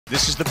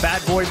This is the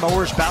Bad Boy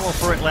Mowers battle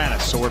for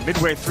Atlantis. So we're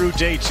midway through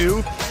day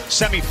two,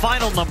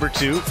 semifinal number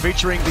 2,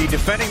 featuring the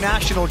defending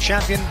national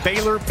champion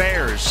Baylor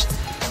Bears.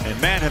 And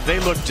man, have they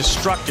looked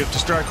destructive to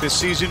start this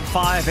season,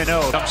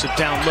 5-0. Dumps it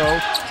down low.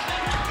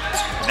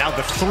 Now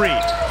the 3.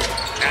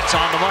 That's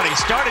on the money.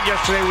 Started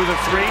yesterday with a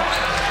 3.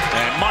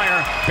 And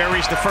Meyer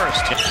buries the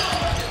first.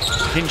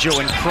 Hinjo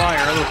and Cryer,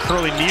 a little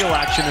curly kneel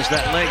action as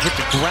that leg hit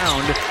the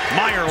ground.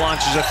 Meyer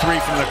launches a 3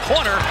 from the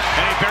corner,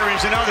 and he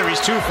buries another. He's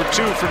 2 for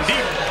 2 from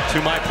deep.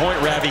 To my point,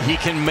 Ravi, he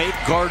can make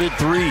guarded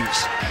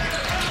threes.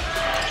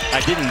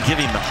 I didn't give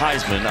him the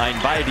Heisman. I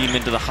invited him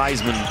into the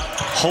Heisman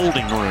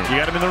holding room.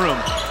 You got him in the room.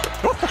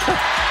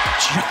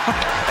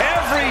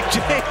 Every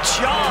day,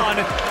 John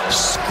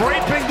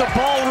scraping the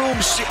ballroom.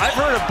 I've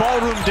heard of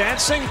ballroom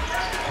dancing.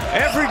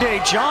 Every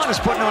day, John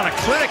is putting on a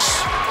clinic.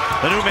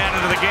 The new man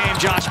into the game,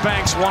 Josh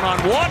Banks,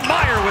 one-on-one.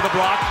 Meyer with a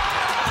block.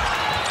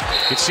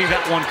 You could see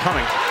that one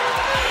coming.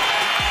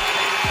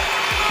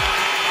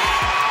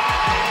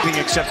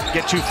 Except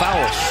get 2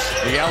 fouls.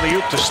 The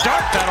alley-oop to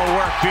start. That'll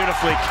work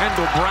beautifully.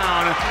 Kendall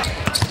Brown.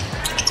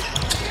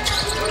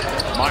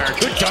 Meyer,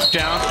 good dunk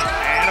down.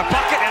 And a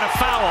bucket and a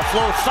foul.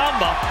 Flo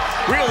Thamba.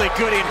 Really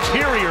good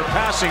interior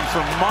passing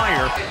from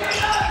Meyer.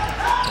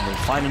 And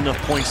they'll find enough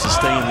points to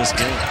stay in this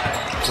game.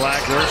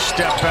 Flagler,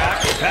 step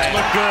back. That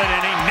looked good,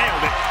 and he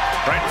nailed it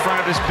right in front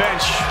of his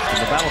bench.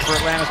 The battle for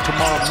Atlantis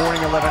tomorrow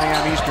morning, 11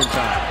 a.m. Eastern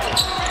time.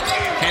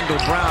 Kendall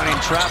Brown in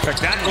traffic.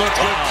 That looked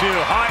good too.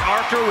 High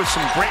archer with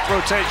some great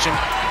rotation.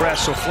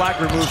 So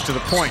Flagler moves to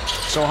the point.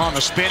 Sohan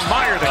the spin.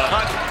 Meyer the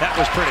cut. That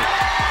was pretty.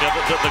 Yeah,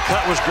 the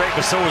cut was great,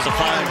 but so was the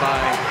find by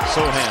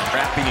Sohan.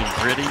 Rappy and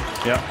gritty.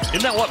 Yeah.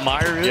 Isn't that what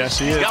Meyer is?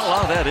 Yes, he is. He's got a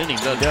lot of that in him,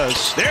 doesn't he? Does.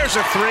 There's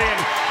a 3, and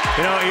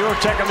you know, you were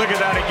taking a look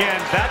at that again.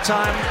 That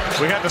time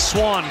we had the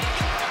swan.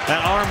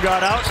 That arm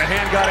got out, the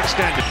hand got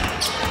extended.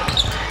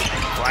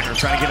 Flagler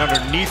trying to get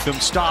underneath him,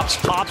 stops,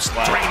 pops,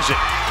 drains it.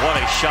 What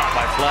a shot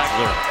by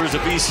Flagler. Here's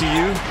a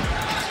VCU.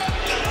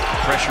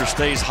 Pressure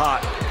stays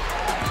hot.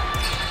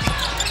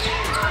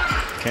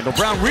 Kendall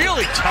Brown,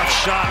 really tough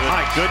shot.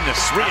 My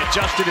goodness,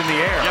 readjusted in the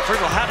air. Yeah,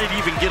 first of all, how did he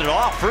even get it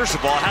off? First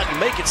of all, how did he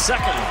make it?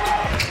 Secondly,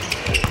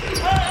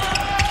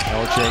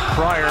 LJ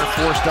Cryer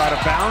forced out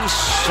of bounds,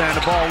 and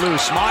the ball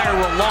loose. Meyer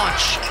will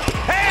launch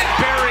and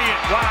bury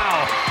it.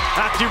 Wow.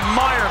 After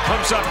Meyer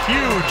comes up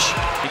huge.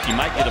 I think he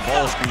might get a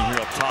ball screen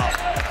here up top.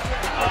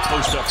 A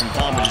post up from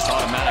Thamba just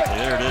automatically.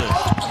 There it is.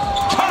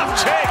 Tough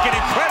take, an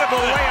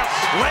incredible layup.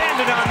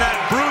 Landed on that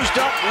bruised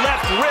up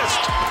left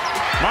wrist.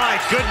 My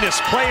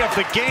goodness, play of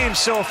the game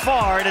so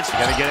far, and it's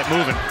got to get it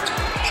moving.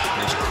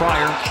 There's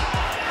Cryer.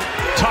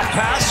 Tough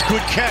pass,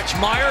 good catch.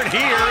 Meyer, and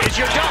here is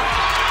your dunk.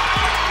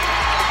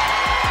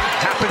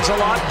 Happens a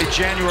lot. In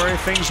January,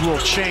 things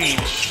will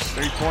change.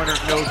 3-pointer,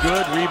 no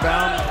good.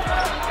 Rebound.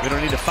 We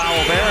don't need a foul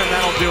there, and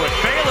that'll do it.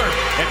 Baylor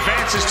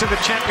advances to the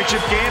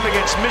championship game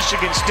against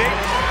Michigan State.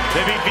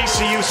 They beat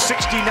VCU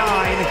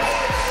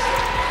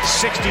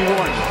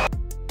 69-61.